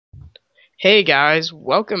Hey guys,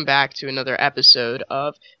 welcome back to another episode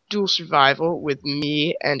of Dual Survival with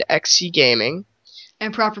me and XC Gaming.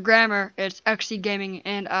 And proper grammar, it's XC Gaming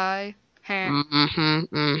and I.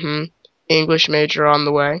 English major on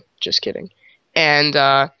the way. Just kidding.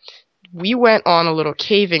 And we went on a little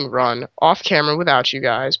caving run off camera without you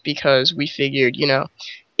guys because we figured,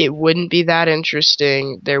 it wouldn't be that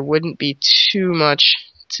interesting. There wouldn't be too much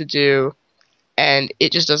to do, and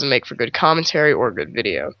it just doesn't make for good commentary or good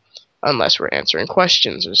video unless we're answering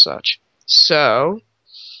questions or such. So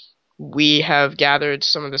we have gathered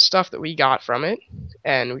some of the stuff that we got from it,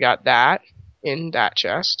 and we got that in that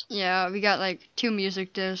chest. Yeah, we got like 2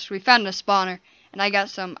 music discs. We found a spawner, and I got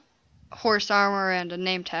some horse armor and a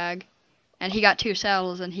name tag. And he got 2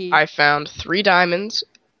 saddles, and I found 3 diamonds,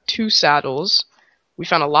 2 saddles. We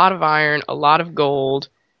found a lot of iron, a lot of gold.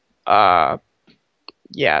 Yeah,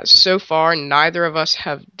 so far neither of us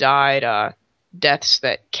have died deaths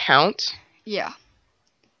that count. Yeah.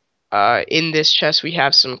 In this chest we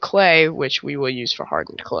have some clay, which we will use for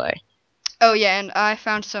hardened clay. Oh yeah, and I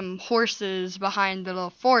found some horses behind the little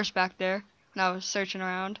forest back there when I was searching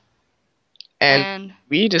around. And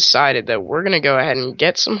we decided that we're going to go ahead and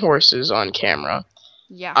get some horses on camera.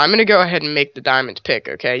 Yeah. I'm going to go ahead and make the diamond pick,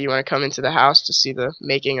 okay? You want to come into the house to see the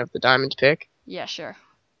making of the diamond pick? Yeah, sure.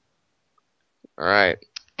 Alright.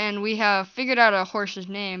 And we have figured out a horse's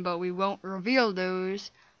name, but we won't reveal those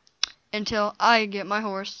until I get my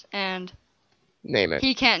horse, and name it.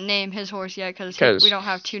 He can't name his horse yet because we don't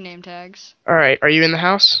have 2 name tags. Alright, are you in the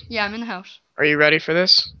house? Yeah, I'm in the house. Are you ready for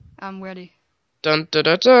this? I'm ready. Dun da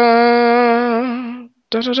da da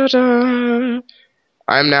da da da da.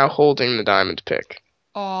 I'm now holding the diamond pick.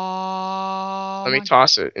 Oh. Let me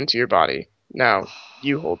toss it into your body. Now,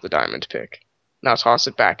 you hold the diamond pick. Now toss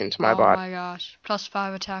it back into my body. Oh my gosh.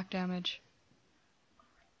 +5 attack damage.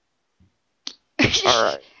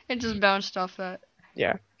 Alright. It just bounced off that.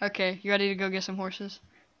 Yeah. Okay, you ready to go get some horses?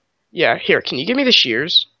 Yeah, here, can you give me the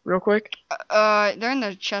shears, real quick? They're in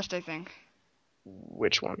the chest, I think.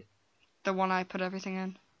 Which one? The one I put everything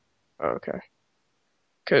in. Okay.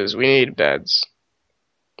 Because we need beds.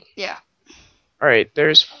 Yeah. Alright,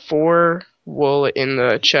 there's 4 wool in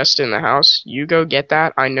the chest in the house. You go get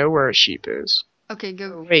that. I know where a sheep is. Okay,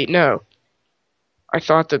 go. Wait, no. I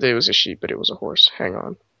thought that it was a sheep, but it was a horse. Hang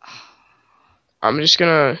on. I'm just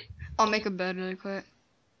gonna... I'll make a bed really quick.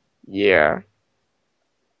 Yeah.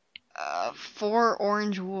 4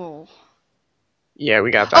 orange wool. Yeah,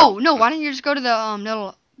 we got that. Oh, no, why don't you just go to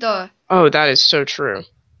the Oh, that is so true.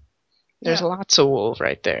 There's lots of wool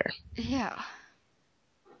right there. Yeah.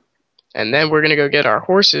 And then we're gonna go get our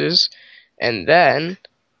horses, and then,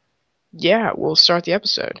 yeah, we'll start the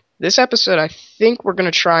episode. This episode, I think we're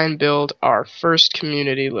gonna try and build our first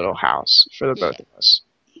community little house for the both of us.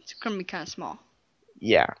 It's gonna be kind of small.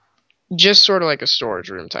 Yeah. Just sort of like a storage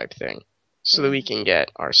room type thing, so that we can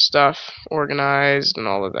get our stuff organized and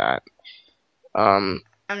all of that. I'm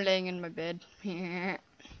laying in my bed.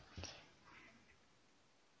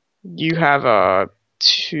 You have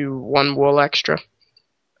 1 wool extra.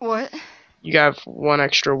 What? You have 1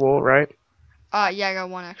 extra wool, right? Yeah, I got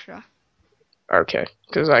 1 extra. Okay,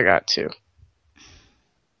 because I got 2.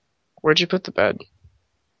 Where'd you put the bed?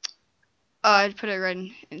 I'd put it right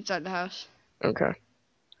inside the house. Okay.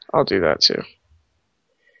 I'll do that too.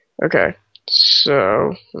 Okay,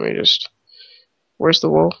 so, let me just... Where's the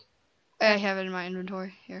wool? I have it in my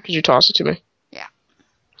inventory here. Could you toss it to me? Yeah.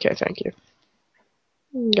 Okay, thank you.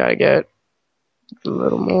 Gotta get a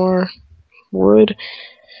little more wood.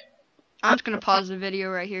 I'm just gonna pause the video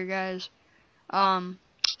right here, guys.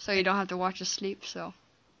 So you don't have to watch us sleep, so.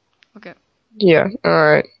 Okay. Yeah,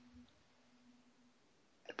 alright.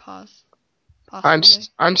 Pause.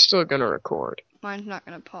 I'm still gonna record. Mine's not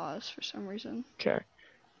gonna pause for some reason. Okay.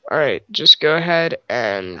 Alright, just go ahead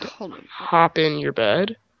and hop in your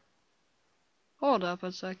bed. Hold up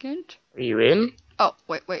a second. Are you in? Oh,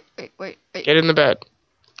 wait. Get in the bed.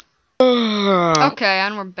 Okay,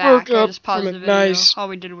 and we're back. I just paused the video. Nice All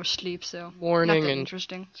we did was sleep, so morning nothing and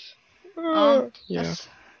interesting. Yeah.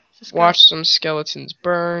 Watch some skeletons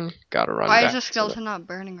burn. Gotta run. Why back is the skeleton not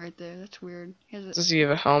burning right there? That's weird. Does he have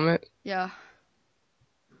a helmet? Yeah.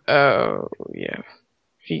 Oh, yeah.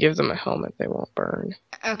 If you give them a helmet, they won't burn.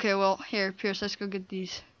 Okay, well, here, Pierce, let's go get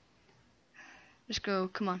these. Let's go,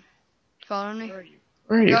 come on. Follow me. Where are you?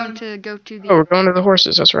 We're going to go to the... Oh, we're going to the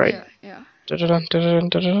horses, that's right. Yeah. Dun, dun, dun,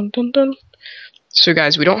 dun, dun, dun. So,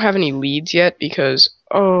 guys, we don't have any leads yet because...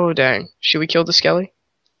 Oh, dang. Should we kill the skelly?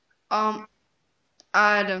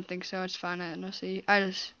 I don't think so. It's fine. I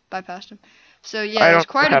just bypassed him. So, yeah, there's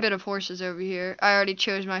quite a bit of horses over here. I already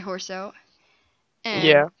chose my horse out.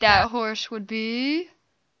 And that horse would be...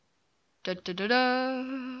 Da da da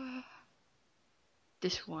da.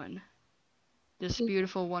 This one. This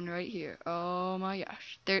beautiful one right here. Oh my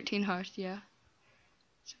gosh. 13 hearts, yeah.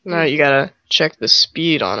 Now you gotta check the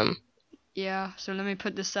speed on him. Yeah, so let me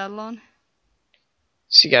put the saddle on.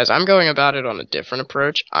 See, guys, I'm going about it on a different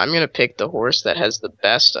approach. I'm gonna pick the horse that has the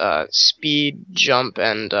best speed, jump,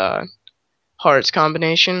 and hearts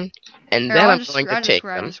combination, and Here, then I'll I'm just going to take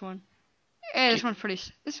grab them. this one. Hey, this one's pretty.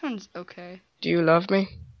 This one's okay. Do you love me?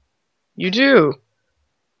 You do.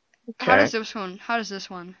 How Okay. does this one? How does this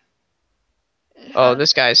one? Oh,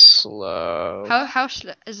 this guy's slow. How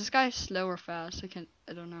slow is this guy? Slow or fast?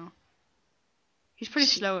 I don't know. He's pretty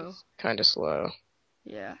slow. Kind of slow.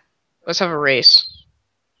 Yeah. Let's have a race.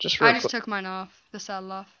 Just real I just quick. took mine off. The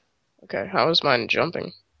saddle off. Okay, how is mine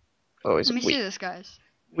jumping? Oh, he's Let me weak. see this guy's.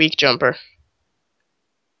 Weak jumper.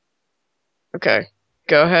 Okay.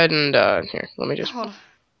 Go ahead and here. Let me just. Hold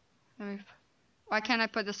on. Why can't I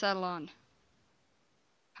put the saddle on?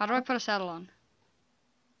 How do I put a saddle on?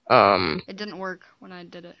 It didn't work when I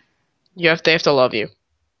did it. They have to love you.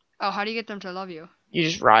 Oh, how do you get them to love you? You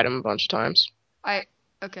just ride them a bunch of times.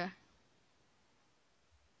 Okay.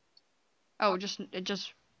 Oh, it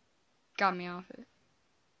just got me off it.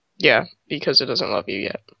 Yeah, because it doesn't love you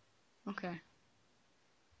yet. Okay.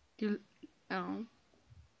 Oh.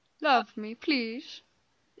 Love me, please.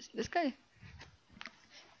 Is this guy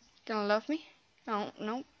gonna love me? No,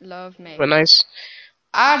 love me. But nice.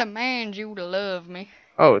 I demand you to love me.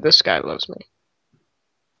 Oh, this guy loves me.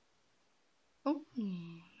 Oh,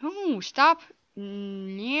 no, stop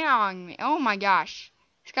meowing me. Oh my gosh.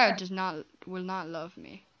 This guy will not love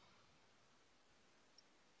me.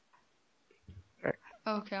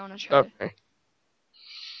 Okay, I wanna try it. Okay.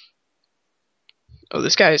 Oh,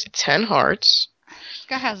 this guy has 10 hearts. This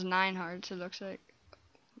guy has 9 hearts, it looks like.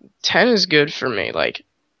 10 is good for me. Like,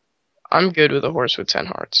 I'm good with a horse with 10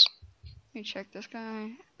 hearts. Let me check this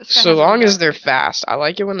guy. So long as they're fast. I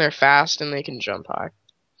like it when they're fast and they can jump high.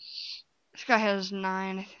 This guy has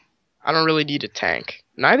 9. I don't really need a tank.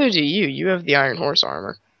 Neither do you. You have the iron horse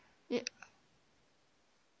armor. Yeah,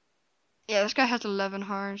 this guy has 11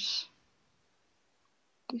 hearts.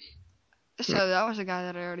 So that was a guy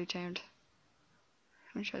that I already tamed.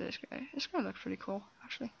 Let me try this guy. This guy looks pretty cool,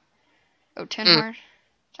 actually. Oh, 10 hearts.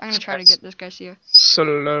 So I'm gonna try to get this guy here.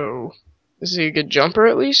 Slow. Is he a good jumper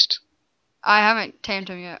at least? I haven't tamed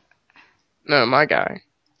him yet. No, my guy.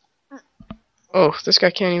 Oh, this guy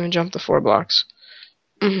can't even jump the 4 blocks.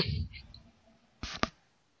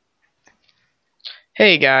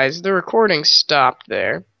 Hey guys, the recording stopped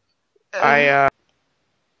there.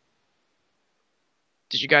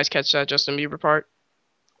 Did you guys catch that Justin Bieber part?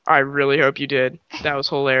 I really hope you did. That was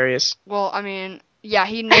hilarious. Well, I mean, yeah,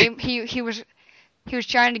 he was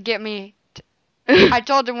trying to get me. I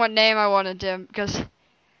told him what name I wanted him because.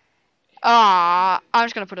 I'm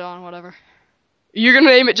just gonna put it on whatever. You're gonna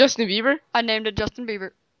name it Justin Bieber? I named it Justin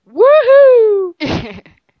Bieber. Woohoo!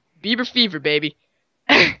 Bieber fever, baby.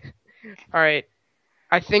 Alright.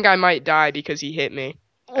 I think I might die because he hit me.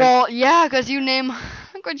 Well, yeah, because you name.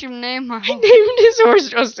 Look what you name my. I named his horse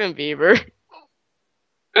Justin Bieber.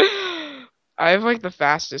 I have like the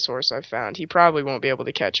fastest horse I've found. He probably won't be able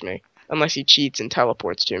to catch me unless he cheats and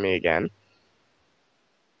teleports to me again.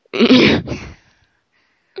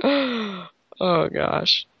 Oh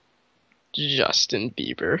gosh. Justin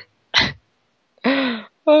Bieber.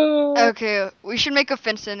 Okay, we should make a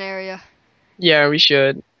fenced-in area. Yeah, we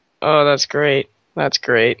should. Oh, that's great. That's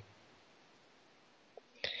great.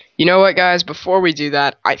 You know what, guys? Before we do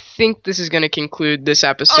that, I think this is going to conclude this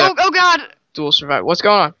episode. Oh God! Dual Survival. What's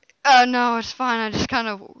going on? No, it's fine. I just kind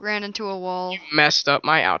of ran into a wall. You messed up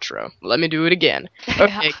my outro. Let me do it again.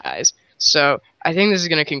 Okay, guys. So, I think this is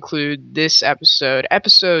going to conclude this episode.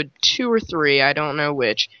 Episode 2 or 3, I don't know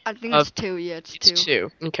which. I think it's 2, yeah, it's 2. It's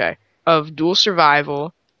 2, okay. Of Dual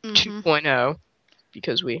Survival 2.0,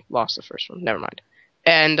 because we lost the first one. Never mind.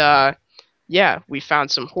 And, yeah, we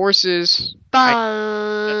found some horses.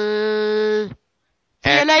 Bye!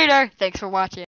 See you later! Thanks for watching.